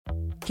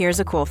Here's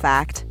a cool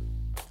fact.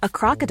 A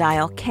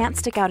crocodile can't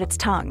stick out its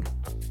tongue.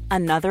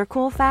 Another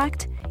cool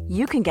fact,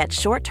 you can get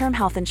short-term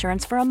health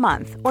insurance for a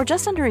month or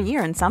just under a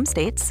year in some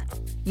states.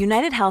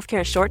 United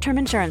Healthcare short-term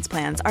insurance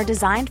plans are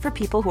designed for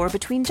people who are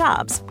between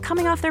jobs,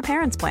 coming off their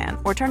parents' plan,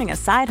 or turning a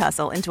side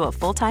hustle into a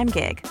full-time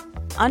gig.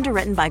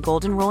 Underwritten by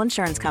Golden Rule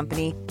Insurance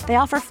Company, they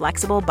offer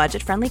flexible,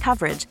 budget-friendly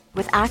coverage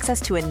with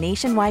access to a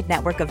nationwide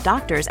network of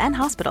doctors and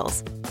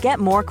hospitals. Get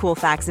more cool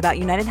facts about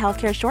United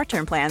Healthcare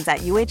short-term plans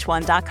at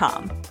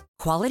uh1.com.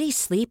 Quality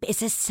sleep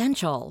is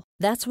essential.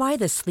 That's why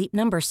the Sleep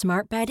Number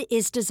Smart Bed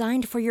is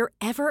designed for your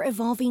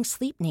ever-evolving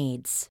sleep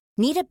needs.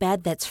 Need a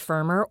bed that's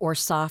firmer or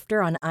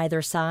softer on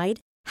either side?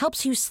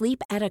 Helps you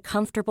sleep at a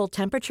comfortable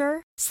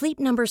temperature? Sleep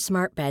Number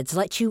Smart Beds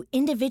let you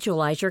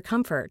individualize your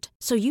comfort,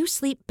 so you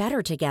sleep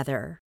better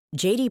together.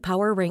 J.D.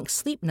 Power ranks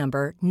Sleep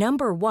Number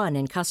number 1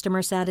 in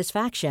customer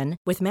satisfaction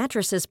with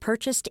mattresses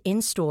purchased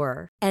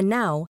in-store. And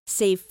now,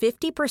 save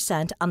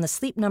 50% on the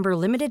Sleep Number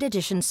Limited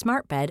Edition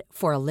Smart Bed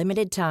for a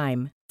limited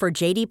time. For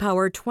J.D.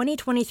 Power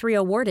 2023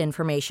 award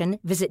information,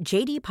 visit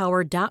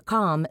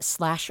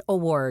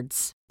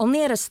jdpower.com/awards.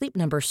 Only at a Sleep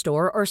Number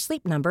store or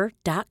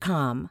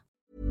sleepnumber.com.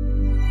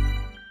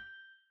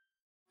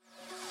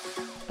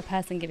 A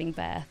person giving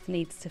birth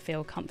needs to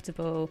feel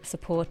comfortable,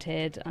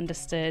 supported,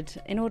 understood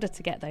in order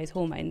to get those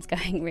hormones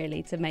going,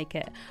 really, to make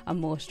it a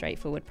more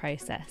straightforward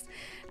process.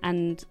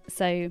 And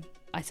so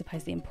I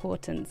suppose the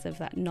importance of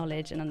that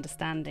knowledge and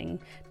understanding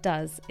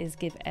is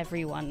give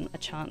everyone a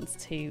chance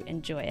to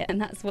enjoy it.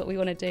 And that's what we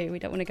want to do. We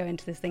don't want to go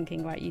into this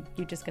thinking, right,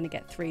 you're just going to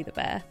get through the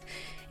birth.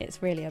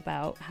 It's really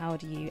about how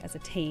do you as a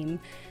team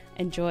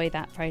enjoy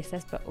that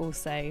process, but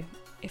also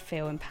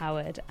feel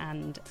empowered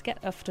and get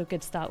off to a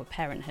good start with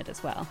parenthood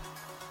as well.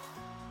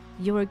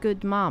 You're a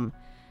good mum.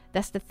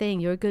 That's the thing.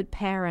 You're a good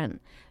parent.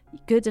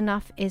 Good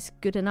enough is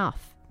good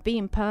enough.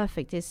 Being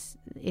perfect is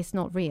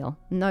not real.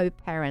 No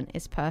parent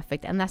is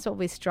perfect. And that's what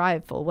we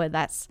strive for, where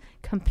that's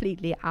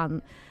completely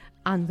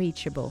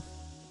unreachable.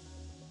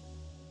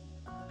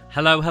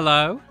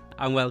 Hello,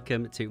 and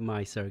welcome to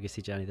My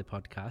Surrogacy Journey, the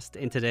podcast.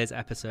 In today's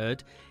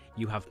episode,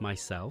 you have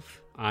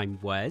myself. I'm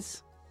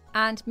Wes.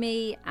 And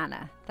me,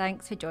 Anna.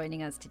 Thanks for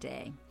joining us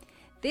today.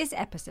 This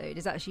episode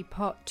is actually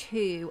part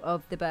 2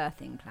 of the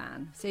birthing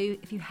plan. So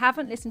if you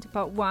haven't listened to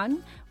part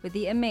 1 with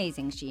the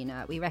amazing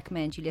Sheena, we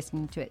recommend you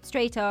listening to it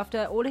straight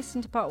after or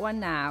listen to part 1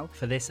 now.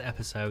 For this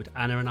episode,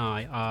 Anna and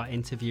I are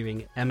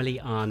interviewing Emily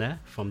Arner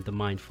from the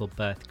Mindful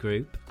Birth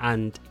Group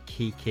and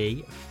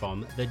Kiki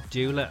from the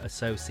Doula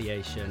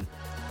Association.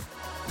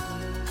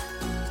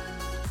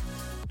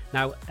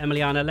 Now,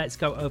 Emiliana, let's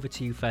go over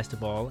to you first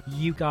of all.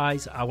 You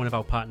guys are one of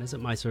our partners at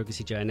My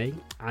Surrogacy Journey,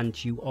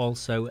 and you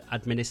also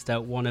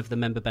administer one of the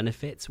member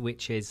benefits,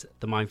 which is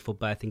the Mindful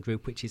Birthing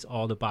Group, which is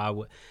all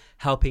about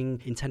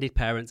helping intended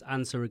parents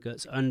and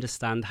surrogates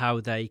understand how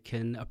they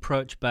can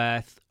approach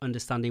birth,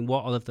 understanding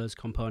what all of those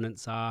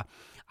components are,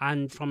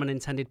 and from an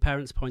intended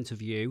parent's point of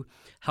view,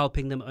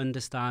 helping them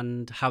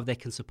understand how they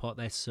can support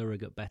their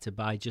surrogate better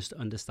by just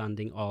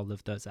understanding all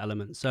of those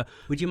elements. So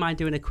would you mind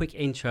doing a quick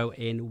intro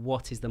in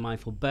what is the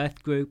Mindful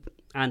Birth Group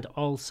and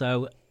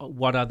also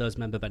what are those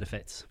member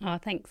benefits? Oh,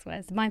 thanks,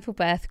 Wes. The Mindful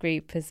Birth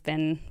Group has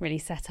been really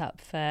set up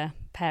for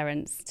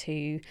parents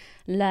to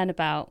learn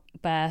about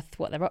birth,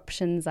 what their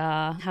options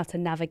are, how to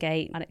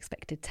navigate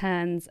unexpected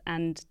turns,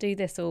 and do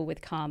this all with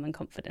calm and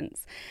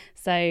confidence.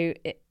 So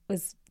it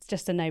was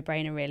just a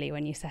no-brainer really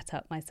when you set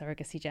up My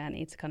Surrogacy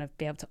Journey to kind of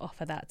be able to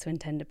offer that to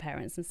intended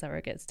parents and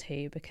surrogates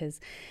too, because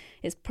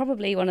it's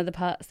probably one of the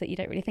parts that you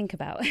don't really think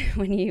about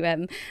when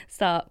you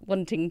start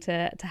wanting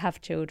to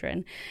have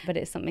children, but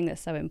it's something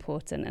that's so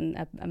important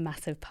and a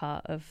massive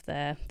part of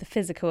the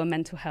physical and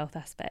mental health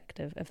aspect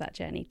of that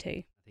journey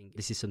too. I think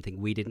this is something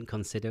we didn't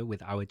consider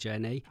with our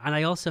journey. And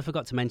I also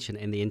forgot to mention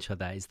in the intro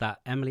there is that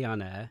Emily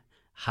Arner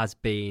has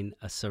been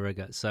a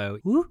surrogate. So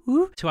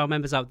to our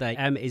members out there,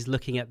 Em is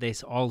looking at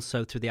this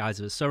also through the eyes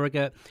of a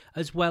surrogate,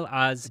 as well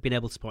as being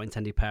able to support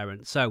intended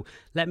parents. So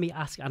let me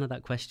ask Anna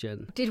that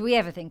question. Did we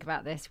ever think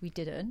about this? We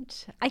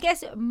didn't. I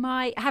guess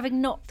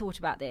having not thought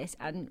about this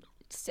and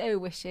so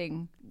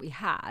wishing we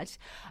had,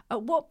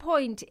 at what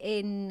point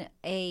in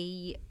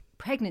a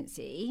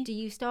pregnancy do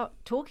you start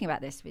talking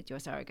about this with your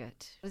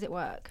surrogate? How does it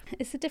work?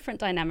 It's a different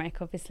dynamic.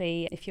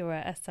 Obviously, if you're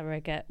a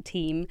surrogate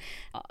team,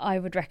 I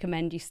would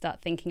recommend you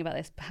start thinking about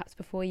this perhaps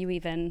before you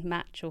even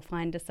match or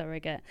find a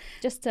surrogate,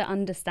 just to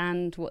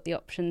understand what the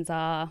options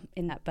are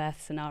in that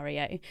birth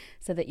scenario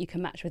so that you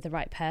can match with the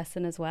right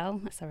person as well.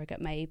 A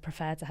surrogate may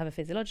prefer to have a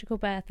physiological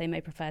birth, they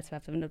may prefer to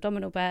have an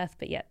abdominal birth,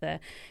 but yet the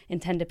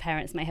intended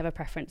parents may have a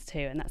preference too,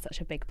 and that's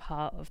such a big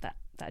part of that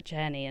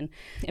journey, and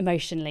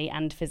emotionally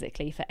and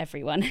physically for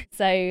everyone.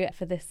 So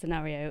for this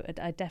scenario,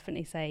 I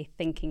definitely say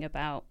thinking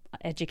about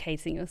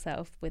educating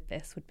yourself with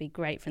this would be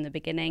great from the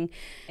beginning.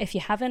 If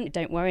you haven't,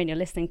 don't worry, and you're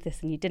listening to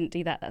this and you didn't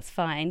do that, that's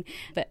fine.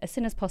 But as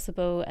soon as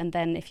possible, and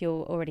then if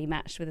you're already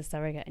matched with a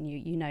surrogate and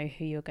you know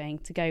who you're going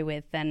to go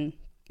with, then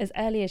as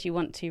early as you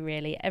want to,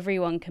 really.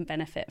 Everyone can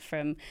benefit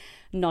from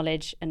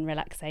knowledge and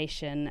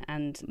relaxation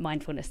and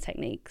mindfulness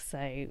techniques.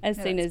 So as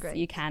soon as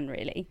you can,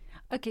 really.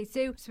 Okay,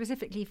 so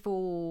specifically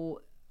for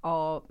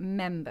our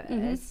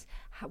members,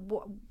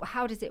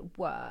 how does it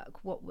work?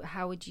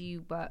 How would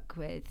you work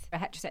with a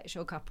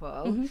heterosexual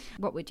couple?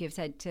 What would you have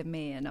said to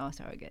me and our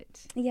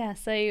surrogate? Yeah,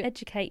 so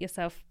educate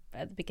yourself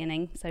at the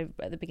beginning. So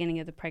at the beginning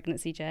of the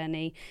pregnancy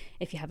journey,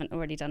 if you haven't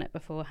already done it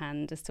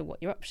beforehand, as to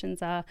what your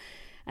options are.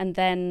 And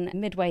then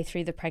midway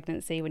through the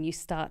pregnancy, when you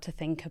start to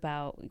think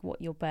about what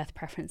your birth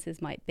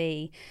preferences might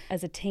be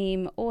as a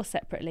team or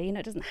separately,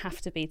 it doesn't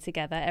have to be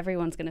together.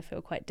 Everyone's going to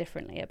feel quite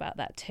differently about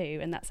that too,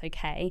 and that's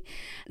okay.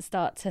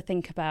 Start to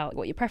think about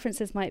what your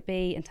preferences might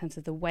be in terms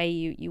of the way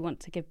you want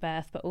to give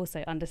birth, but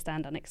also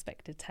understand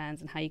unexpected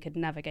turns and how you could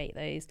navigate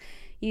those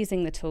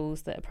using the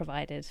tools that are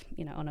provided,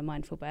 on a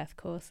mindful birth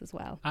course as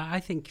well. I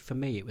think for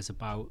me it was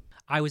about,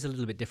 I was a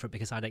little bit different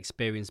because I'd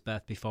experienced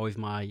birth before with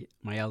my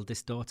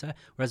eldest daughter,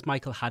 whereas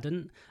Michael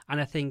hadn't. And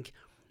I think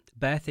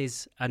birth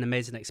is an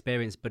amazing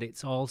experience, but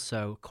it's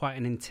also quite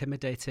an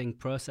intimidating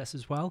process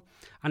as well.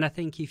 And I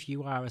think if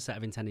you are a set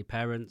of intended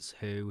parents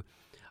who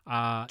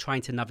are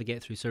trying to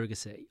navigate through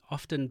surrogacy,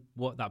 often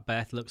what that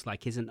birth looks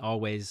like isn't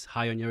always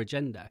high on your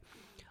agenda.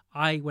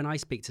 When I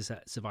speak to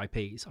sets of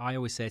IPs, I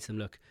always say to them,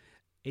 look,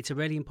 it's a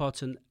really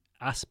important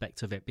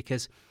aspect of it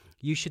because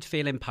you should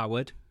feel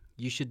empowered,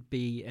 you should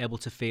be able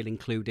to feel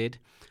included,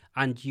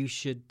 and you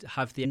should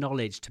have the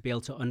knowledge to be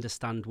able to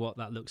understand what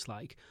that looks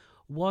like.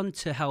 One,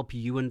 to help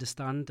you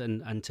understand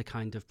and to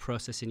kind of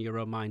process in your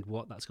own mind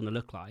what that's going to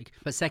look like.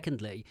 But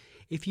secondly,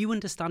 if you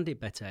understand it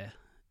better,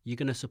 you're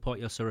going to support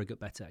your surrogate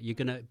better. You're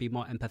going to be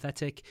more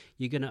empathetic.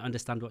 You're going to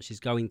understand what she's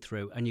going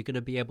through, and you're going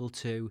to be able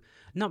to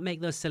not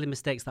make those silly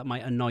mistakes that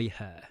might annoy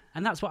her.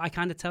 And that's what I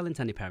kind of tell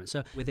intended parents.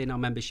 So within our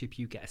membership,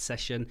 you get a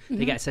session.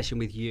 They get a session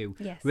with you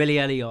really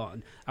early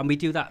on. And we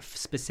do that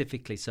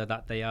specifically so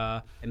that they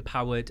are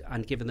empowered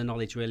and given the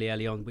knowledge really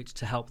early on, which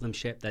to help them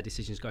shape their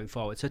decisions going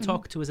forward. So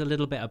talk to us a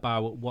little bit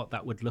about what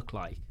that would look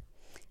like.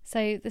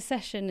 So the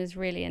session is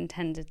really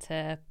intended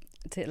to,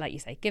 like you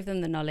say, give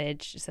them the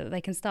knowledge so that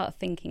they can start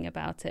thinking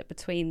about it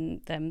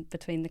between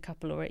the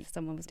couple, or if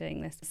someone was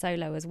doing this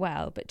solo as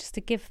well, but just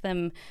to give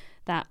them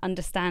that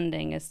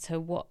understanding as to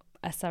what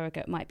a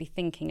surrogate might be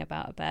thinking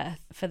about a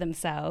birth for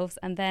themselves.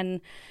 And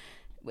then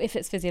if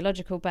it's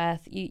physiological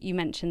birth, you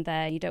mentioned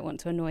there you don't want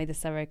to annoy the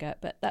surrogate,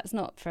 but that's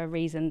not for a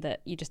reason that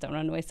you just don't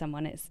want to annoy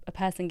someone. It's a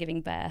person giving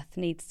birth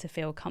needs to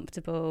feel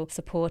comfortable,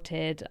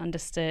 supported,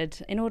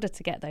 understood in order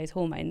to get those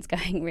hormones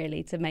going,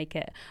 really, to make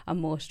it a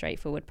more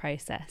straightforward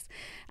process.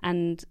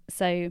 And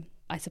so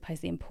I suppose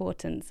the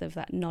importance of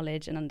that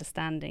knowledge and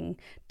understanding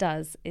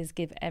is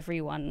give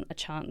everyone a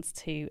chance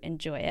to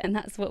enjoy it. And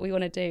that's what we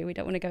want to do. We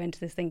don't want to go into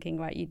this thinking,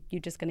 right, you're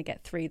just going to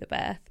get through the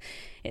birth.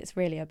 It's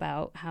really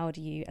about how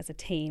do you as a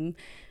team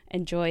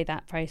enjoy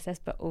that process,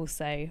 but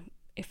also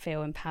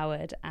feel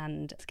empowered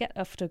and get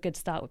off to a good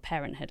start with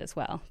parenthood as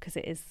well, because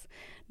it is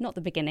not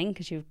the beginning,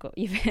 because you've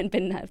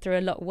been through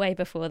a lot way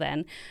before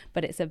then,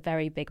 but it's a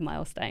very big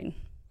milestone.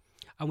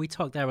 And we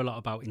talked there a lot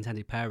about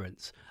intended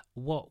parents.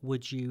 What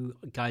would you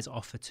guys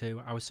offer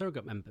to our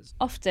surrogate members?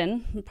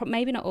 Often,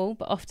 maybe not all,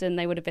 but often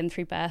they would have been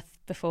through birth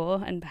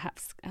before and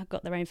perhaps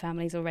got their own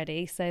families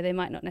already. So they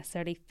might not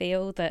necessarily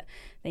feel that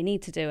they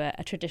need to do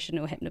a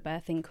traditional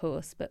hypnobirthing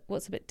course. But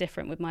what's a bit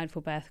different with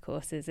mindful birth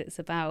courses, it's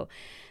about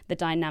the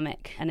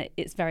dynamic, and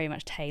it's very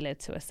much tailored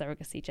to a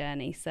surrogacy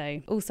journey.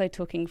 So also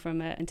talking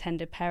from an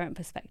intended parent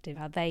perspective,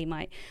 how they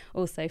might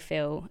also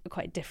feel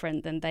quite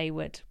different than they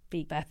would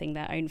be birthing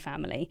their own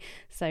family.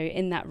 So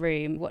in that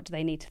room, what do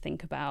they need to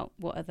think about?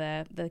 What are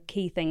the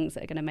key things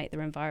that are going to make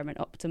their environment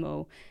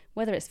optimal,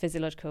 whether it's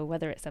physiological,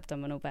 whether it's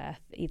abdominal birth,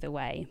 either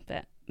way,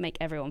 but make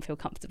everyone feel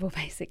comfortable,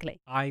 basically.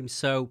 I'm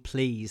so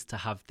pleased to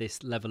have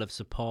this level of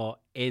support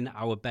in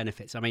our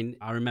benefits. I mean,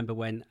 I remember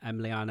when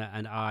Emiliana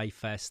and I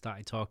first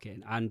started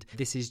talking, and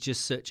this is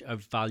just such a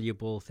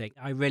valuable thing.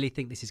 I really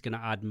think this is going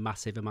to add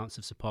massive amounts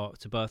of support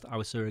to both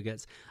our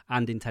surrogates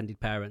and intended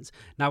parents.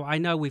 Now, I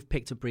know we've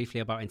picked up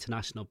briefly about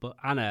international, but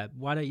Anna,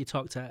 why don't you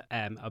talk to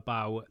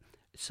about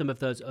some of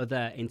those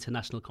other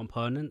international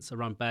components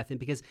around birthing,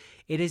 because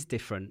it is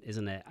different,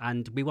 isn't it?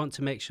 And we want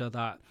to make sure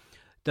that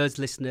those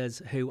listeners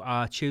who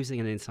are choosing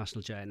an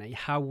international journey,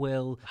 how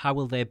will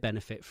they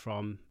benefit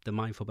from the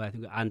mindful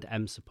birthing and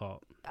M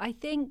support? I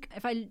think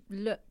if I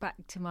look back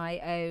to my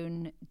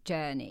own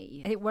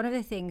journey, I think one of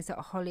the things that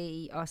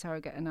Holly, our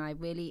surrogate, and I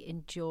really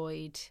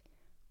enjoyed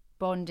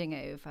bonding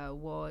over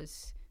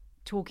was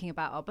talking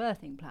about our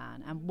birthing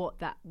plan and what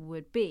that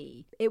would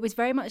be. It was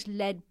very much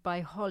led by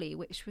Holly,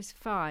 which was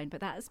fine,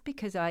 but that's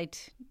because I'd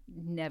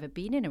never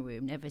been in a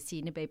room, never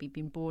seen a baby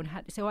being born,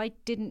 so I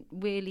didn't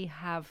really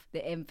have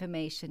the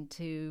information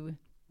to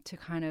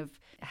kind of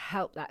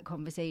help that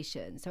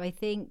conversation. So I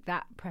think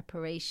that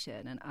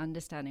preparation and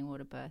understanding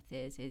what a birth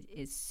is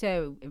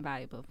so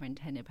invaluable for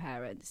intended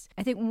parents.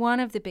 I think one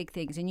of the big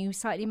things, and you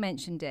slightly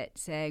mentioned it,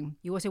 saying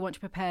you also want to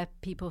prepare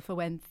people for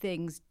when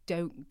things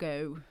don't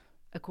go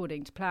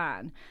according to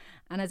plan.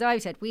 And as I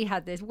said, we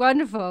had this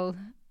wonderful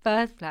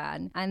birth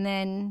plan, and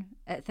then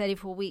at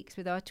 34 weeks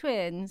with our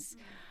twins,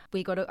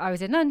 I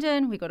was in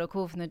London, we got a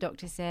call from the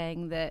doctor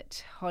saying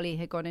that Holly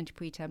had gone into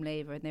preterm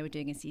labour and they were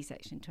doing a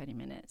C-section in 20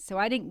 minutes. So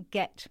I didn't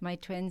get my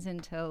twins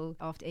until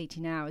after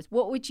 18 hours.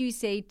 What would you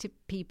say to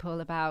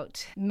people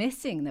about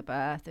missing the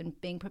birth and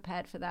being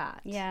prepared for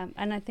that? Yeah,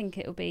 and I think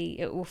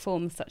it will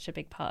form such a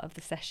big part of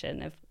the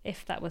session of,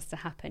 if that was to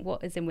happen,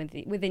 what is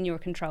within your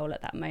control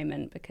at that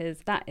moment, because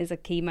that is a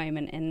key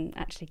moment in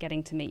actually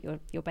getting to meet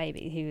your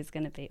baby who is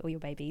going to be, or your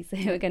babies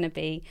who are going to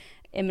be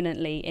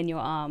imminently in your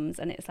arms.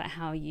 And it's like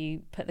how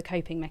you put the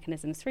coping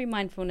mechanisms through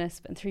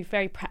mindfulness, but through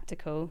very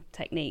practical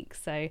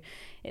techniques. So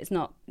it's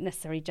not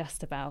necessarily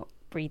just about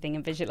breathing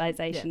and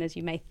visualization as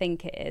you may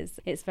think it is.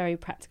 It's very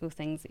practical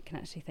things that you can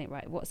actually think,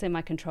 right, what's in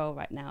my control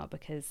right now,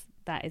 because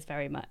that is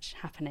very much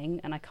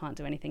happening and I can't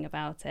do anything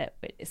about it.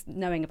 But it's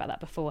knowing about that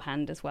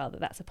beforehand as well, that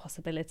that's a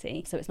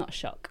possibility, so it's not a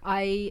shock.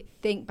 I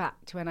think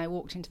back to when I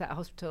walked into that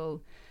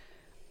hospital,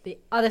 the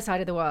other side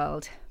of the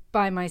world,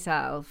 by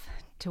myself,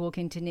 to walk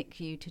into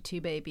NICU to 2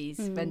 babies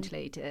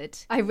ventilated.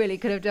 I really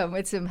could have done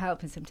with some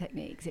help and some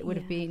techniques. It would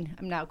have been,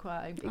 I'm now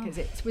crying because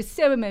it was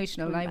so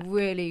emotional,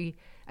 and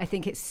I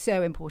think it's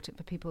so important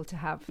for people to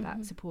have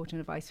that support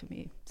and advice from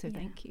you. So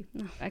thank you.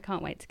 I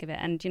can't wait to give it.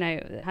 And,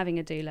 having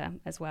a doula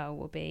as well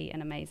will be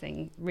an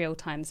amazing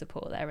real-time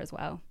support there as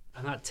well.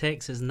 And that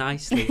takes us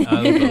nicely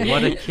over.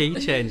 What a key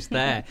change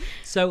there.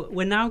 So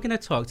we're now going to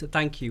talk to,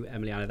 thank you,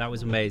 Emiliana, that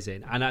was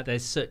amazing. And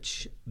there's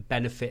such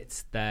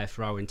benefits there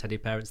for our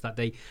intended parents that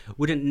they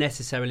wouldn't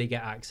necessarily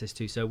get access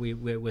to. So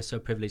we're so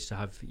privileged to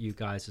have you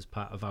guys as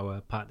part of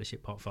our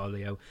partnership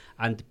portfolio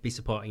and be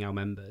supporting our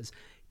members.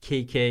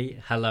 Kiki,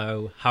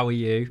 hello, how are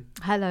you?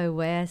 Hello,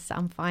 Wes,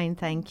 I'm fine,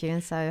 thank you.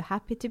 And so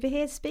happy to be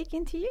here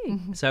speaking to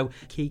you. So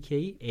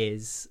Kiki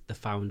is the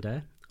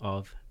founder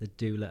of the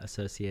Doula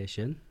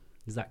Association.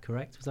 Is that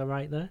correct? Was I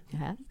right there?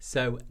 Yeah.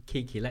 So,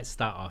 Kiki, let's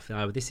start off.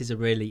 Now, this is a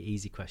really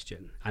easy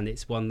question. And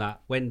it's one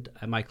that when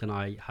Michael and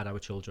I had our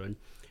children,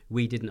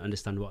 we didn't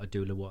understand what a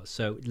doula was.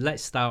 So,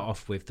 let's start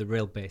off with the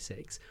real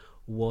basics.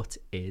 What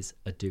is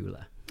a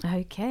doula?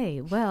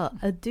 Okay, well,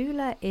 a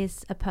doula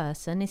is a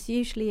person, it's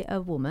usually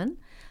a woman,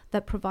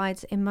 that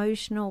provides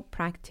emotional,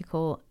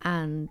 practical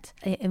and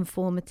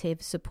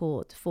informative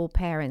support for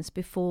parents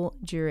before,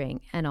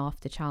 during and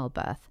after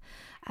childbirth.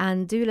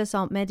 And doulas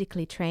aren't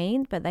medically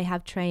trained, but they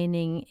have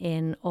training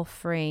in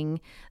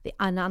offering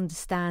an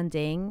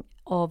understanding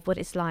of what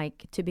it's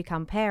like to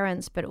become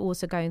parents, but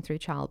also going through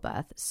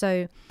childbirth.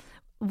 So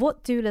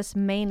what doulas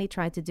mainly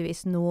try to do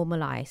is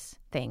normalize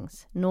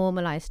things,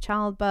 normalize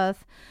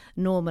childbirth,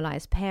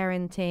 normalize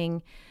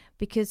parenting,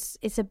 because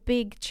it's a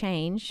big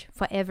change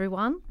for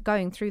everyone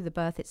going through the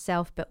birth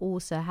itself, but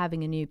also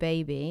having a new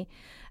baby.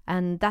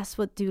 And that's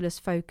what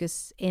doulas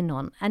focus in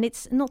on. And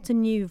it's not a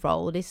new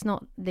role. It's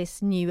not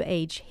this new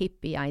age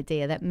hippie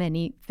idea that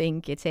many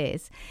think it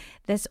is.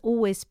 There's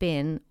always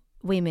been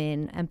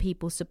women and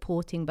people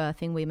supporting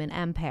birthing women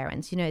and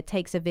parents. It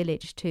takes a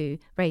village to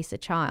raise a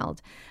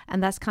child.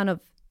 And that's kind of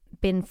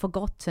been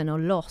forgotten or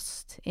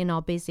lost in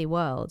our busy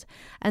world.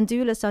 And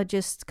doulas are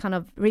just kind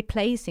of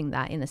replacing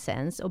that in a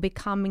sense, or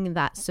becoming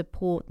that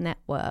support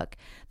network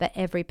that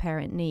every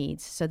parent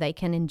needs, so they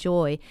can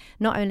enjoy,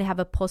 not only have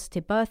a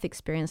positive birth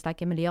experience like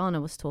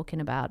Emiliana was talking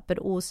about, but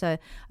also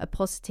a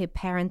positive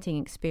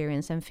parenting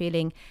experience and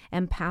feeling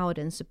empowered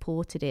and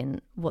supported in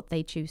what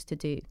they choose to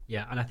do.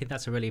 Yeah, and I think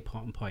that's a really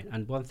important point.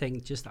 And one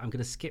thing, I'm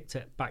going to skip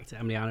back to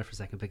Emiliana for a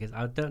second, because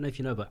I don't know if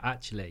you know, but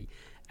actually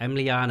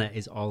Emiliana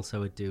is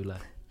also a doula.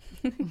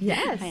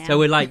 Yes. So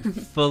we're like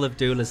full of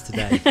doulas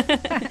today.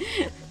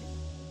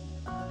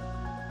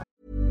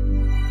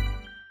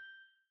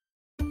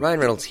 Ryan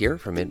Reynolds here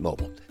from Mint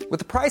Mobile. With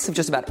the price of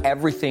just about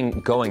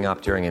everything going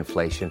up during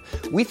inflation,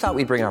 we thought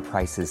we'd bring our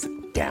prices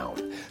down.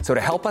 So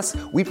to help us,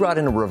 we brought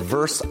in a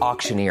reverse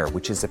auctioneer,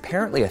 which is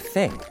apparently a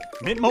thing.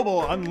 Mint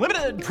Mobile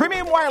Unlimited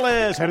Premium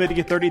Wireless. How to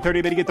get 30,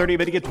 30, bit to get 30,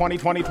 bit to get 20,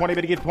 20, 20,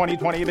 bit to get 20,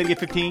 20, bit to get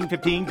 15,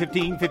 15,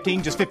 15,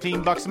 15, just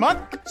 $15 a month?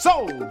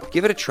 Sold!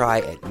 Give it a try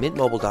at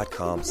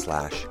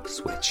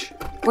mintmobile.com/switch.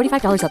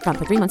 $45 up front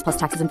for 3 months plus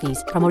taxes and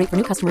fees. Promo rate for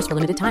new customers for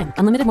limited time.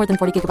 Unlimited more than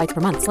 40 gigabytes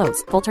per month.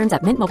 Slows full terms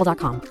at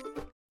mintmobile.com.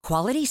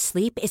 Quality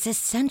sleep is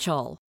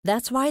essential.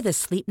 That's why the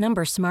Sleep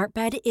Number Smart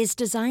Bed is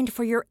designed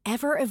for your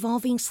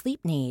ever-evolving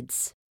sleep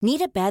needs.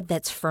 Need a bed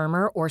that's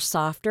firmer or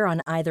softer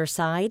on either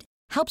side?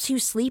 Helps you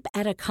sleep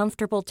at a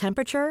comfortable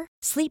temperature?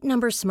 Sleep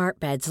Number Smart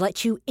Beds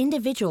let you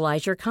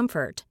individualize your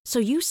comfort, so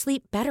you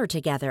sleep better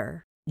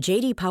together.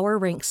 J.D. Power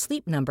ranks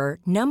Sleep Number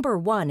number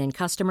 1 in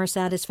customer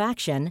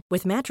satisfaction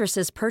with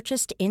mattresses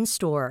purchased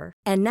in-store.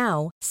 And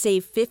now,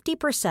 save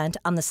 50%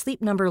 on the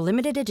Sleep Number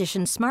Limited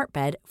Edition Smart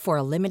Bed for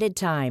a limited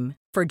time.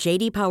 For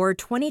J.D. Power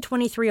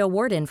 2023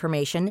 award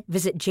information,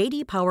 visit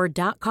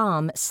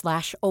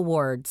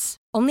jdpower.com/awards.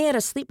 Only at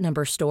a Sleep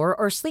Number store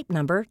or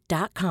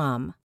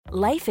sleepnumber.com.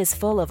 Life is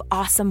full of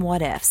awesome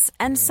what-ifs,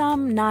 and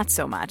some not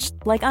so much,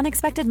 like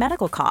unexpected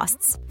medical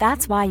costs.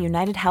 That's why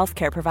United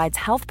Healthcare provides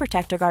Health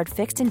Protector Guard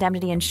fixed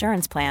indemnity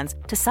insurance plans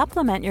to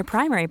supplement your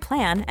primary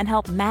plan and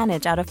help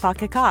manage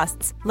out-of-pocket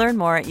costs. Learn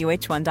more at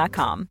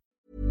uh1.com.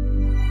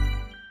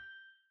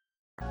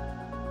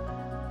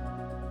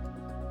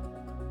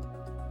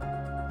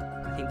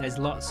 there's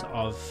lots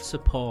of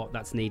support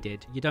that's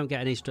needed. You don't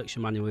get an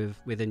instruction manual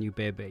with a new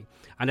baby.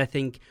 And I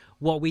think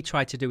what we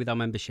try to do with our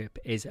membership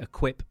is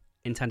equip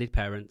intended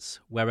parents,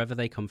 wherever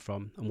they come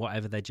from and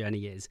whatever their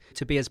journey is,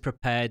 to be as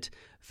prepared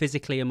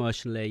physically,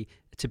 emotionally,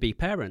 to be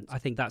parents. I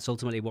think that's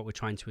ultimately what we're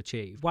trying to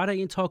achieve. Why don't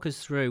you talk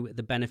us through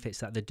the benefits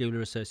that the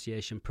Doula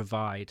Association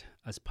provide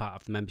as part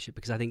of the membership?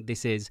 Because I think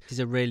this is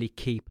a really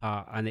key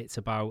part, and it's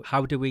about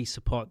how do we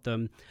support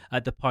them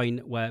at the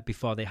point where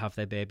before they have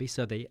their baby,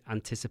 so they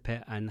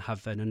anticipate and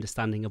have an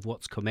understanding of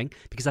what's coming.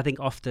 Because I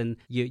think often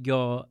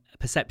your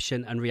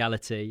perception and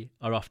reality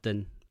are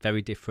often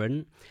very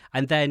different.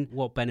 And then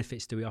what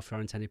benefits do we offer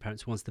our intended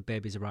parents once the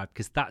baby's arrived?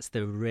 Because that's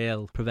the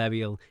real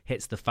proverbial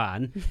hits the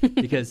fan.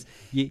 Because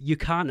you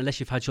can't,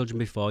 unless you've had children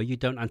before, you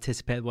don't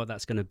anticipate what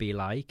that's going to be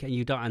like, and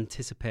you don't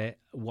anticipate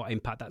what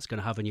impact that's going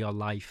to have on your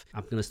life.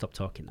 I'm going to stop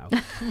talking now.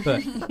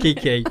 But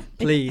Kiki,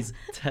 please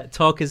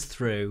talk us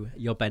through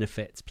your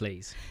benefits,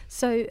 please.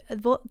 So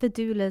what the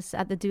doulas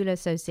at the Doula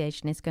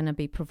Association is going to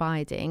be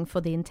providing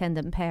for the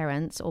intended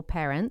parents or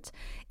parent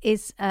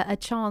is a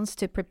chance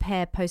to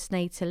prepare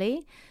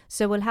postnatally.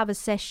 So we'll have a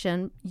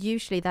session,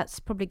 usually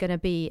that's probably going to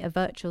be a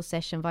virtual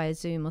session via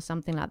Zoom or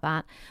something like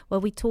that, where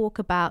we talk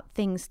about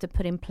things to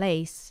put in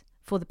place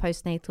for the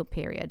postnatal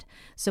period.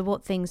 So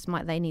what things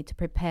might they need to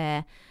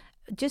prepare?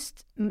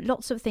 Just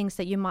lots of things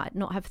that you might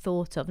not have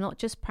thought of, not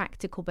just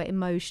practical, but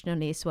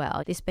emotionally as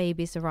well. This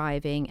baby's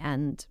arriving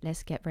and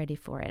let's get ready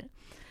for it.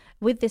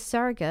 With this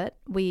surrogate,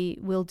 we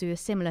will do a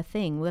similar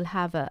thing. We'll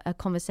have a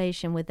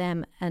conversation with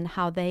them and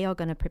how they are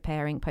going to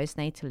preparing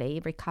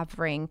postnatally,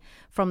 recovering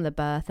from the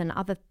birth and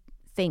other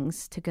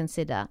things to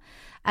consider.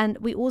 And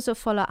we also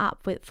follow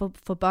up with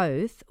for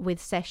both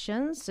with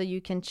sessions. So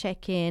you can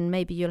check in,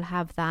 maybe you'll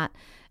have that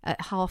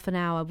half an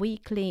hour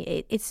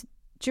weekly. It's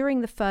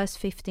during the first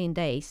 15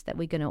 days that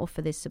we're going to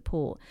offer this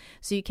support.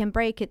 So you can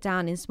break it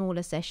down in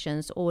smaller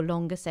sessions or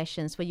longer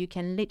sessions where you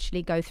can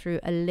literally go through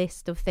a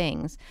list of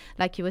things.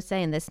 Like you were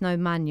saying, there's no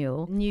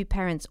manual. New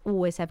parents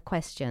always have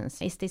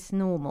questions. Is this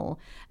normal?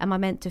 Am I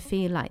meant to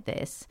feel like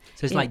this?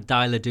 So it's like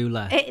Dial a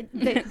Doula.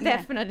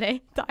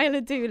 Definitely. Dial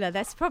a Doula.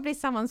 That's probably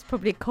someone's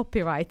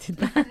copyrighted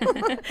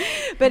that.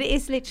 But it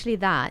is literally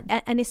that.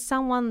 And it's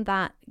someone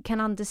that can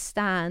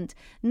understand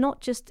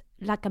not just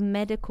like a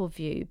medical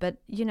view, but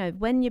you know,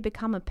 when you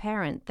become a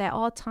parent, there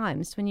are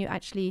times when you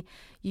actually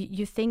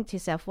you think to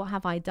yourself, what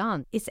have I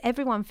done? Is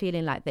everyone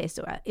feeling like this,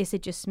 or is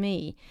it just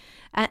me?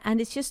 And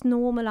it's just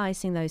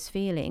normalizing those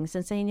feelings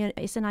and saying, you know,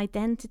 it's an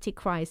identity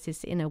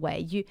crisis in a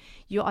way.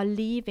 You are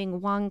leaving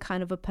one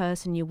kind of a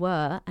person you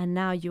were, and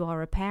now you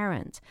are a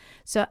parent.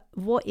 So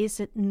what is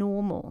it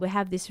normal? We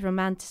have this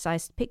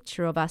romanticized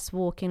picture of us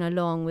walking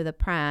along with a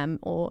pram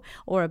or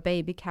a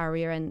baby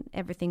carrier, and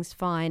everything's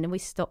fine, and we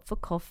stop for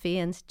coffee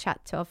and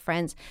chat to our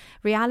friends.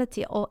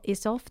 Reality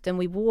is often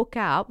we walk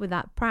out with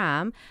that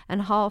pram,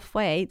 and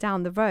halfway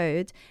down the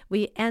road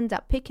we end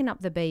up picking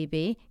up the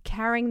baby,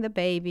 carrying the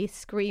baby,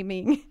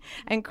 screaming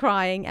and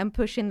crying and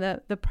pushing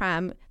the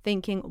pram,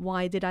 thinking,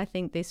 why did I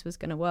think this was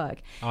going to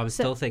work? I'm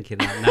still thinking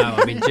that now.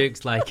 I mean,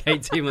 Duke's like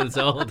 18 months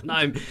old, and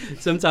I'm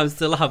sometimes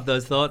still have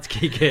those thoughts,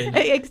 Kiki.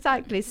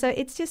 Exactly. So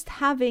it's just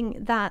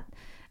having that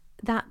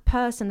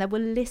person that will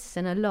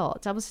listen a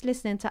lot. I was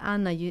listening to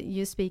Anna,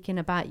 you speaking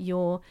about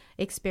your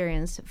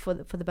experience for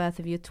the birth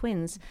of your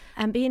twins,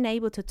 and being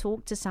able to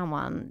talk to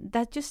someone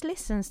that just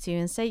listens to you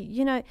and say,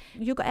 you know,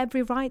 you've got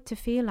every right to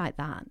feel like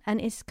that.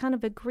 And it's kind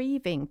of a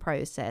grieving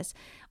process.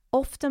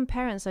 Often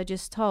parents are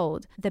just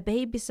told the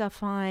babies are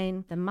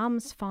fine, the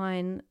mum's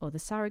fine, or the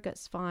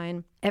surrogate's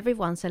fine,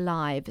 everyone's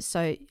alive,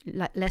 so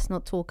let's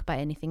not talk about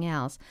anything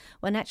else.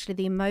 When actually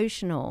the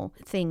emotional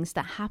things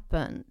that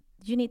happen,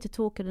 you need to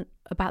talk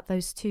about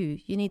those too.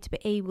 You need to be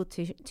able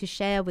to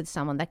share with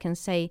someone that can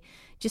say,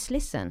 just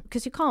listen,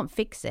 because you can't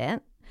fix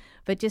it,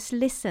 but just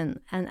listen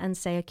and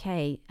say,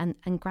 okay,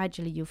 and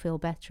gradually you'll feel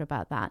better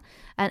about that.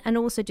 And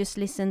also just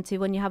listen to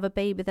when you have a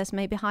baby that's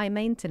maybe high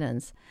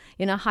maintenance,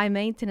 you know, high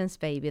maintenance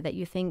baby that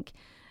you think,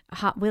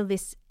 will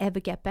this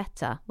ever get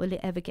better? Will it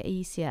ever get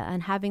easier?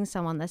 And having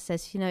someone that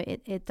says, you know,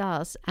 it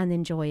does, and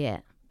enjoy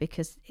it,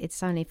 because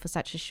it's only for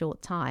such a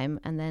short time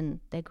and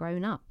then they're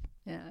grown up.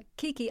 Yeah.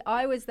 Kiki,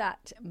 I was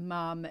that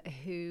mum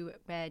who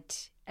read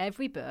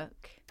every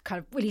book, kind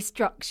of really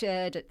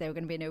structured. They were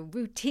going to be in a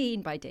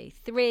routine by day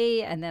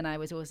 3. And then I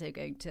was also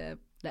going to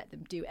let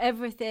them do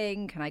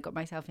everything. And I got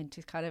myself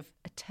into kind of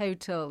a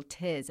total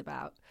tears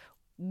about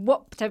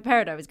what type of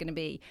parent I was going to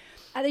be.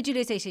 At the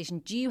Doula Association,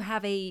 do you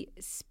have a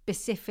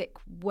specific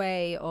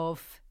way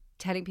of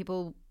telling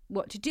people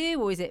what to do?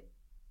 Or is it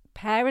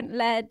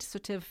parent-led?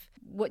 Sort of,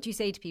 what do you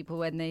say to people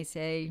when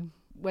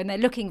they're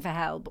looking for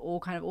help, or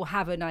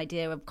have an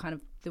idea of kind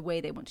of the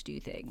way they want to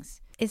do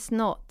things? It's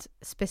not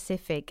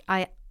specific.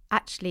 I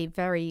actually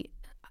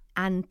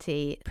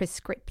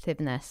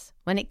anti-prescriptiveness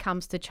when it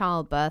comes to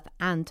childbirth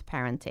and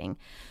parenting,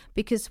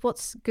 because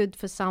what's good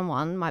for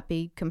someone might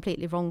be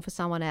completely wrong for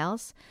someone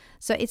else.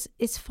 So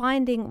it's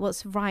finding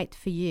what's right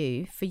for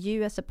you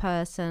as a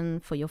person,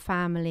 for your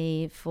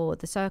family, for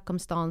the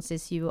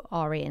circumstances you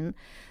are in.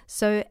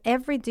 So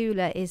every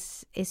doula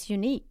is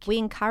unique. We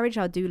encourage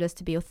our doulas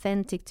to be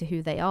authentic to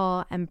who they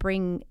are and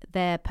bring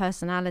their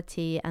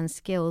personality and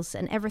skills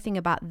and everything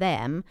about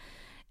them.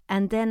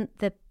 And then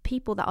the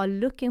people that are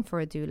looking for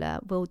a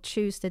doula will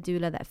choose the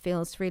doula that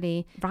feels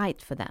really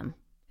right for them.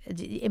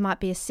 It might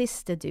be a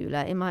sister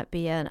doula, it might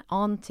be an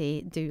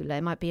auntie doula,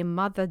 it might be a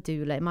mother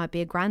doula, it might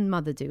be a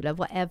grandmother doula,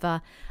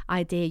 whatever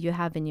idea you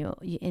have in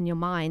your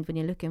mind when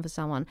you're looking for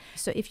someone.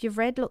 So if you've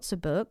read lots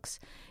of books,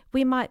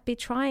 we might be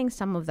trying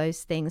some of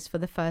those things for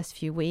the first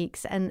few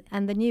weeks, and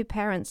the new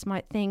parents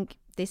might think,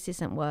 this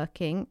isn't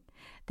working.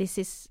 This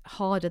is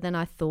harder than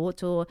I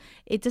thought, or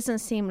it doesn't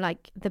seem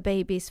like the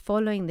baby's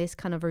following this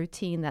kind of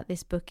routine that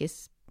this book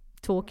is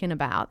talking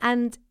about.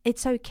 And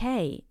it's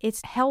okay.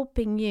 It's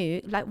helping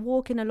you, like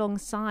walking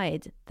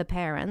alongside the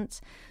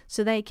parent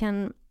so they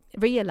can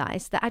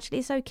realize that actually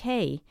it's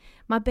okay.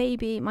 My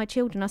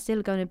children are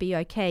still going to be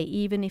okay,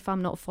 even if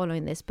I'm not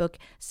following this book.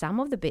 Some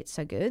of the bits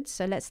are good,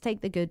 so let's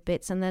take the good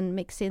bits and then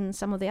mix in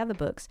some of the other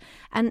books,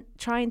 and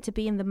trying to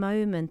be in the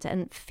moment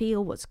and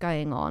feel what's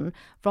going on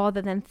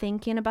rather than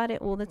thinking about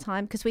it all the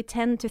time, because we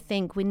tend to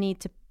think we need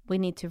to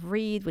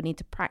read, we need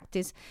to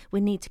practice, we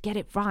need to get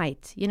it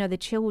right. The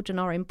children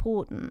are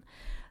important.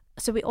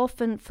 So we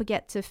often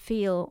forget to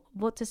feel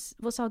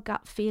what's our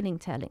gut feeling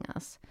telling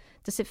us.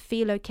 Does it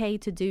feel okay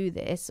to do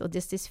this, or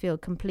does this feel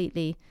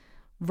completely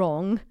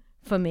wrong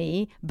for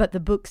me, but the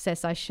book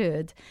says I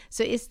should?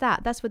 So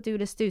that's what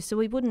doulas do. So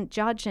we wouldn't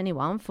judge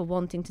anyone for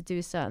wanting to do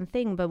a certain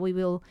thing, but we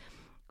will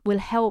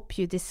help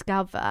you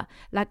discover.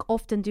 Like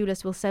often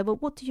doulas will say, well,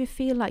 what do you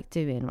feel like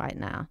doing right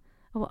now?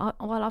 Oh,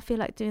 well, I feel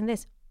like doing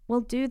this.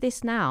 Well, do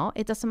this now.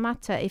 It doesn't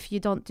matter if you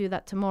don't do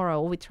that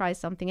tomorrow or we try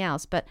something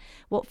else, but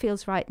what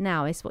feels right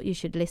now is what you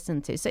should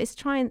listen to. So it's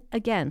trying,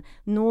 again,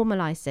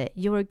 normalize it.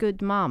 You're a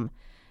good mum.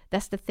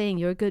 That's the thing.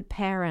 You're a good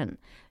parent.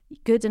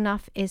 Good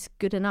enough is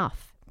good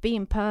enough.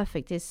 Being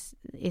perfect is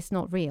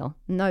not real.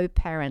 No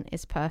parent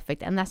is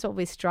perfect. And that's what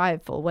we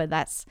strive for, where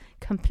that's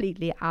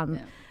completely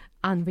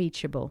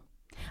unreachable.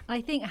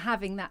 I think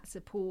having that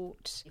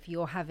support, if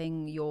you're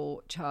having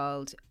your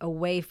child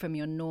away from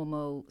your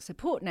normal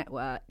support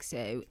network,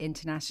 so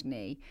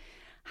internationally,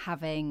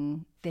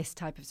 having this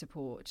type of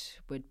support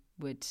would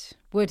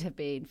have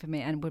been for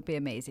me, and would be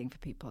amazing for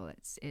people.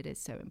 It is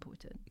so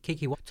important.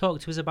 Kiki,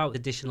 talk to us about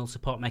additional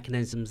support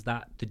mechanisms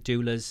that the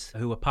doulas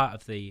who are part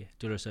of the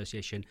Doula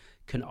Association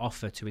can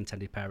offer to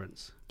intended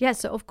parents. Yeah,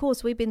 so of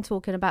course we've been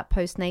talking about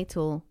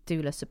postnatal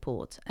doula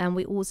support, and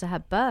we also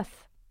have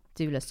birth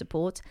doula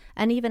support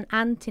and even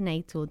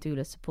antenatal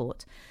doula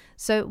support.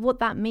 So what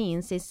that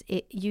means is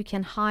you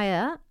can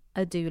hire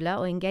a doula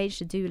or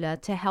engage a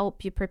doula to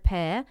help you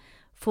prepare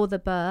for the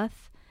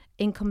birth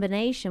in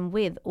combination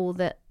with all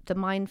the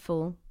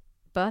mindful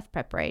birth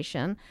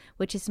preparation,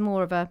 which is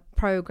more of a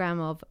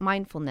program of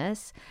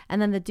mindfulness. And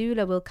then the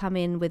doula will come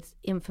in with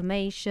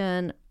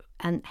information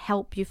and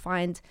help you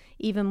find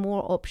even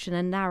more option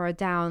and narrow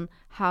down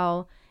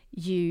how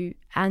you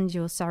and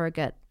your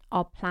surrogate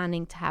are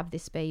planning to have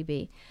this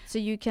baby. So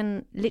you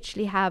can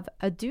literally have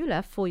a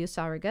doula for your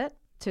surrogate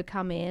to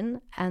come in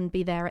and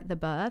be there at the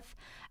birth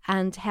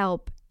and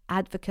help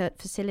advocate,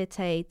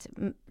 facilitate,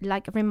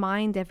 like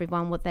remind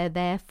everyone what they're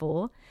there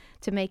for,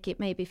 to make it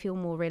maybe feel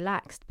more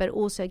relaxed, but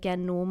also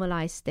again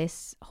normalize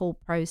this whole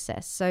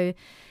process. So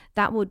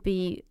that would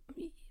be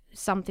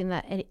something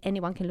that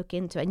anyone can look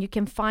into, and you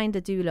can find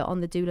a doula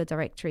on the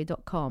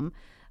douladirectory.com,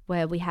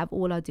 where we have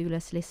all our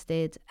doulas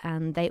listed,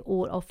 and they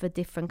all offer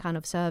different kind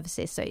of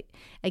services. So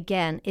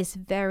again, it's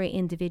very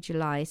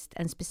individualized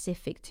and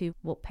specific to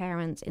what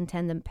parents,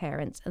 intended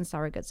parents and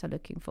surrogates are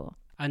looking for.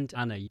 And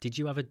Anna, did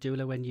you have a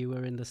doula when you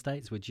were in the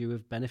States? Would you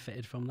have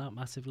benefited from that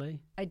massively?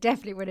 I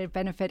definitely would have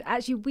benefited.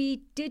 Actually,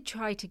 we did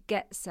try to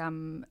get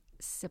some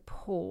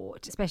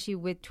support, especially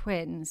with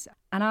twins.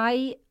 And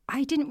I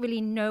didn't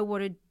really know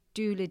what a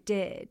doula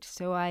did.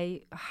 So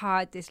I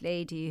hired this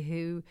lady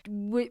who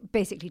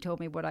basically told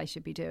me what I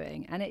should be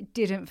doing, and it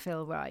didn't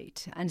feel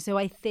right. And so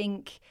I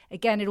think,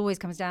 again, it always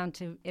comes down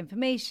to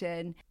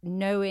information,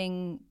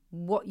 knowing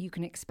what you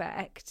can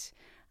expect,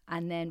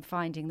 and then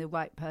finding the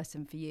right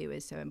person for you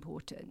is so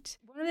important.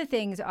 One of the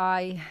things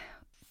I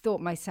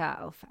thought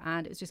myself,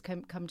 and it's just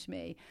come to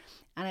me,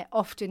 and I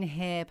often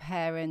hear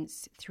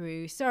parents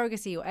through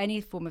surrogacy or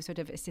any form of sort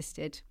of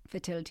assisted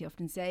fertility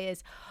often say,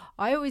 is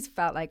I always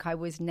felt like I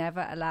was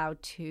never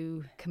allowed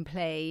to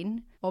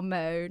complain or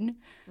moan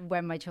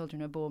when my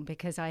children were born,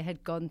 because I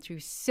had gone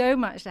through so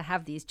much to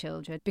have these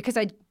children. Because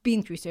I'd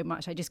been through so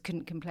much, I just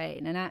couldn't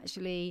complain. And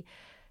actually,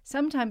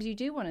 sometimes you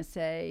do want to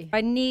say,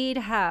 I need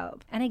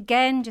help. And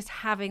again, just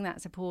having that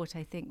support,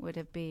 I think, would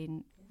have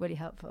been really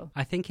helpful.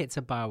 I think it's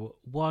about,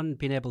 one,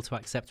 being able to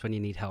accept when you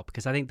need help,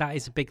 because I think that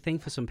is a big thing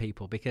for some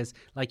people, because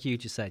like you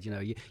just said,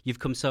 you've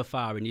come so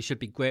far and you should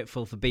be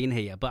grateful for being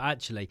here, but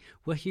actually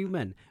we're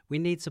human. We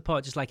need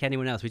support just like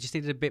anyone else. We just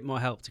needed a bit more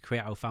help to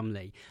create our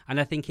family. And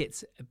I think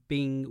it's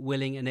being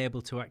willing and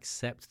able to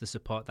accept the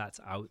support that's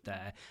out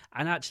there.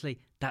 And actually,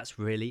 that's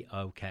really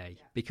okay,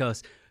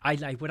 because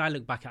when I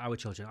look back at our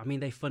children, I mean,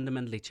 they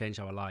fundamentally changed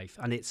our life,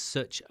 and it's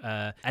such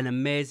an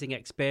amazing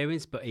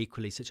experience, but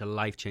equally such a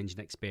life-changing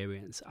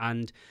experience.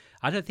 And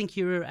I don't think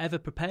you were ever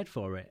prepared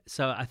for it.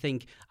 So I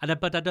think,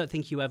 but I don't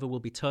think you ever will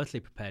be totally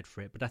prepared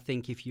for it. But I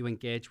think if you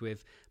engage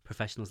with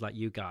professionals like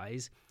you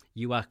guys,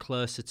 you are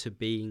closer to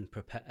being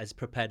as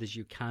prepared as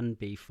you can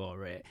be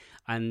for it.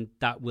 And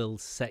that will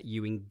set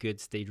you in good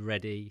stead,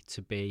 ready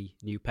to be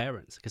new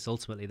parents, because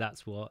ultimately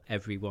that's what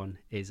everyone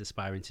is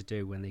aspiring to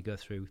do when they go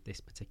through this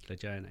particular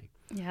journey.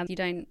 Yeah, you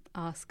don't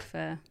ask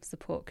for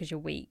support because you're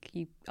weak.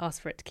 You ask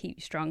for it to keep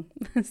you strong.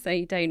 So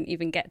you don't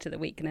even get to the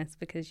weakness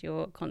because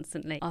you're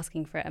constantly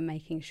asking for it and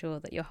making sure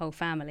that your whole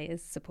family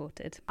is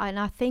supported. And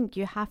I think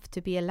you have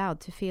to be allowed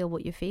to feel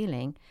what you're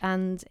feeling.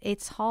 And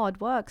it's hard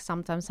work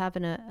sometimes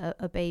having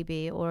a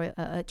baby or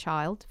a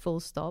child, full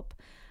stop.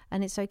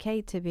 And it's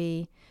okay to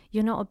be,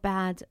 you're not a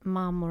bad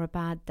mum or a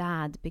bad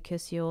dad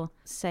because you're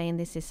saying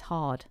this is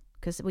hard.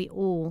 Because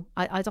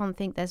I don't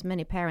think there's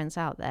many parents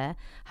out there,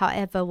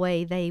 however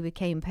way they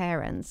became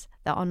parents,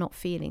 that are not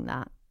feeling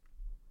that.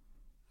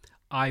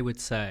 I would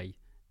say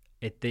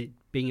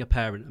being a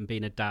parent and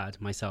being a dad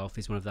myself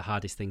is one of the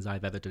hardest things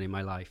I've ever done in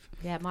my life.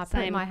 Yeah,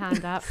 putting my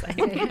hand up.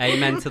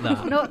 Amen to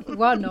that. Not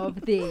one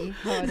of the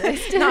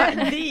hardest.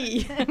 Not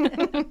the.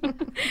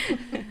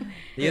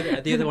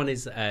 The other one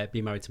is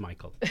be married to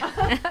Michael.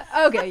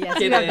 Okay, yes,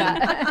 you have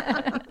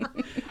that.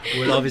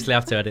 We'll obviously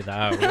have to edit that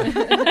out.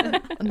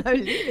 No,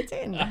 leave it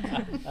in.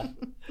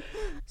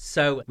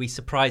 So we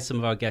surprise some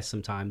of our guests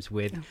sometimes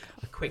with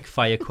quick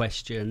fire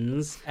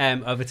questions.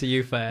 Over to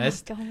you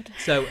first. Oh, God.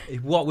 So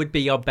what would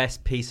be your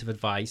best piece of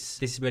advice?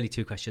 This is really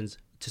two questions,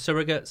 to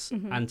surrogates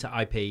and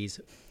to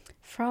IPs.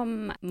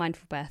 From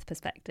mindful birth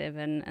perspective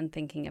and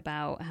thinking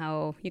about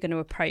how you're going to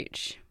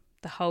approach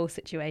the whole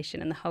situation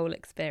and the whole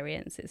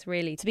experience, it's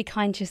really to be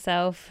kind to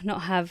yourself,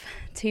 not have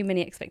too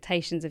many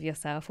expectations of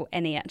yourself, or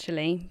any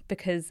actually,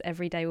 because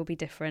every day will be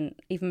different,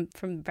 even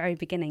from the very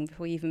beginning,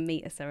 before you even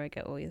meet a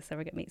surrogate or your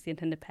surrogate meets the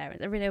intended parent.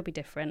 Every day will be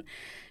different.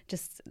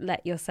 Just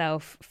let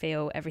yourself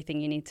feel everything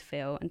you need to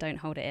feel and don't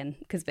hold it in,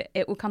 because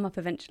it will come up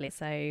eventually.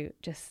 So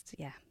just,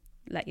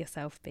 let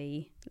yourself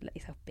be,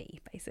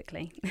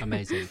 basically.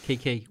 Amazing.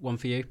 Kiki, one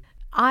for you?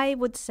 I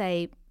would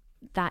say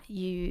that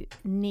you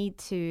need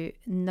to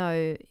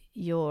know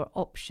your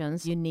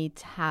options. You need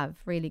to have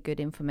really good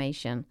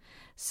information.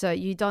 So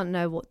you don't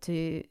know what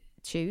to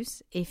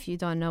choose if you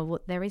don't know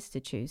what there is to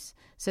choose.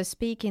 So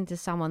speaking to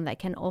someone that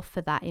can offer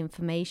that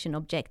information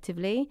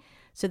objectively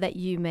so that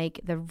you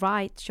make the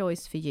right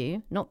choice for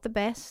you, not the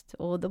best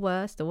or the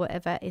worst or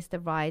whatever is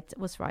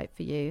what's right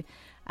for you.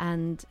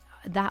 And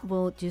that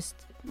will just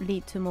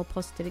lead to a more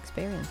positive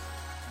experience.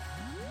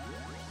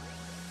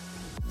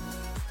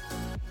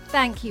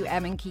 Thank you,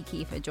 Em and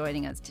Kiki, for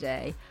joining us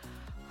today.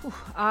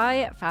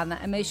 I found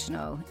that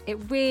emotional. It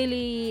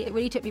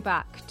really took me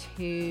back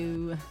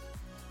to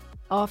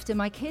after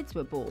my kids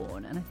were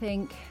born. And I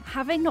think,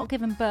 having not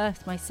given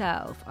birth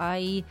myself,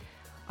 I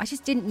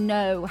just didn't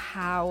know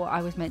how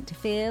I was meant to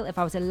feel, if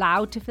I was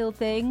allowed to feel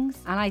things.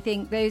 And I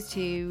think those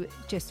two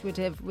just would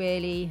have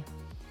really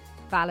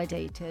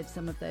validated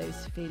some of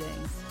those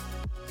feelings.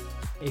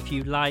 If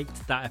you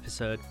liked that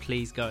episode,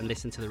 please go and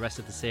listen to the rest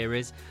of the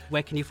series.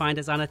 Where can you find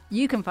us, Anna?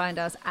 You can find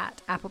us at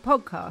Apple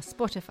Podcasts,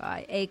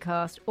 Spotify,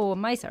 Acast, or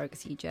My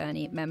Surrogacy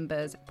Journey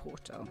members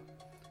portal.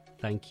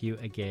 Thank you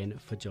again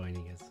for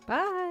joining us.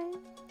 Bye.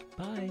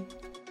 Bye.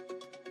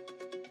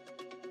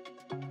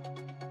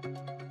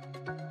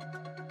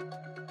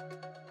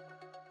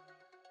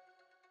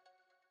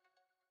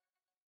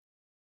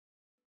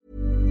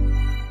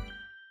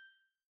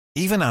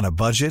 Even on a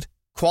budget,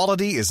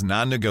 quality is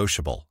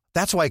non-negotiable.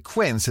 That's why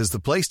Quince is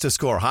the place to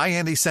score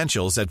high-end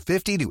essentials at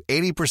 50 to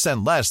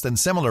 80% less than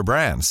similar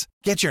brands.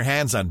 Get your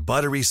hands on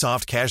buttery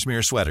soft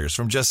cashmere sweaters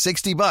from just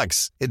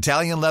 $60,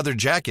 Italian leather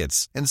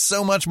jackets, and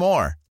so much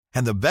more.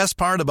 And the best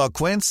part about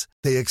Quince,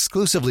 they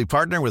exclusively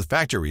partner with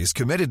factories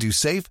committed to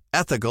safe,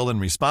 ethical,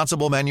 and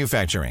responsible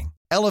manufacturing.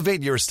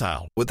 Elevate your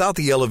style without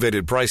the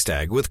elevated price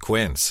tag with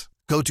Quince.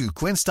 Go to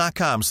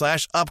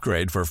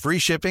quince.com/upgrade for free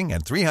shipping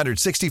and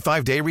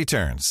 365-day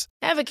returns.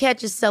 Ever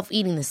catch yourself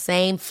eating the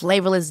same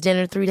flavorless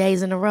dinner 3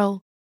 days in a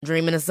row?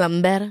 Dreaming of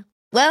something better?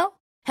 Well,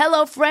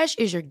 HelloFresh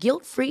is your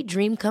guilt-free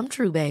dream come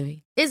true,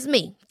 baby. It's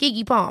me,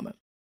 Keke Palmer.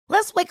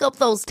 Let's wake up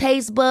those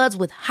taste buds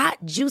with hot,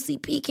 juicy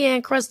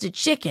pecan-crusted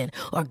chicken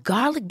or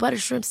garlic butter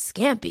shrimp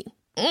scampi.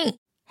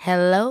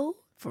 Hello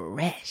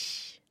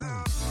Fresh.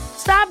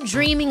 Stop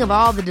dreaming of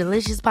all the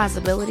delicious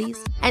possibilities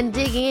and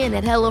dig in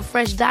at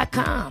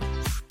HelloFresh.com.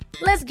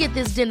 Let's get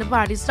this dinner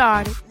party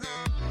started.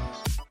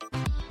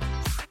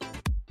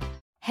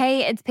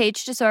 Hey, it's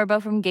Paige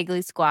DeSorbo from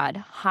Giggly Squad.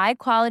 High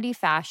quality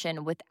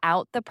fashion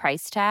without the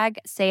price tag.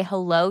 Say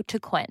hello to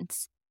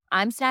Quince.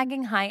 I'm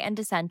snagging high-end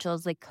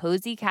essentials like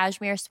cozy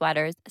cashmere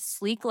sweaters,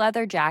 sleek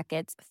leather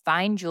jackets,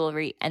 fine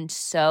jewelry, and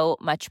so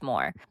much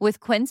more.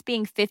 With Quince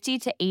being 50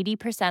 to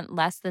 80%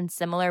 less than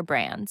similar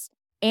brands.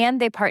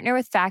 And they partner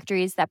with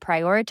factories that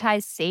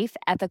prioritize safe,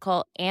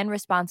 ethical, and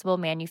responsible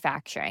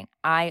manufacturing.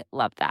 I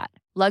love that.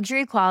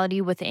 Luxury quality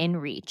within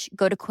reach.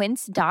 Go to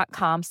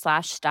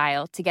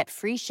quince.com/style to get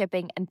free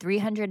shipping and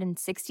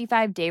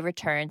 365-day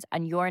returns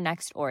on your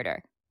next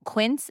order.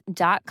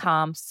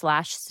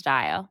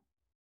 Quince.com/style.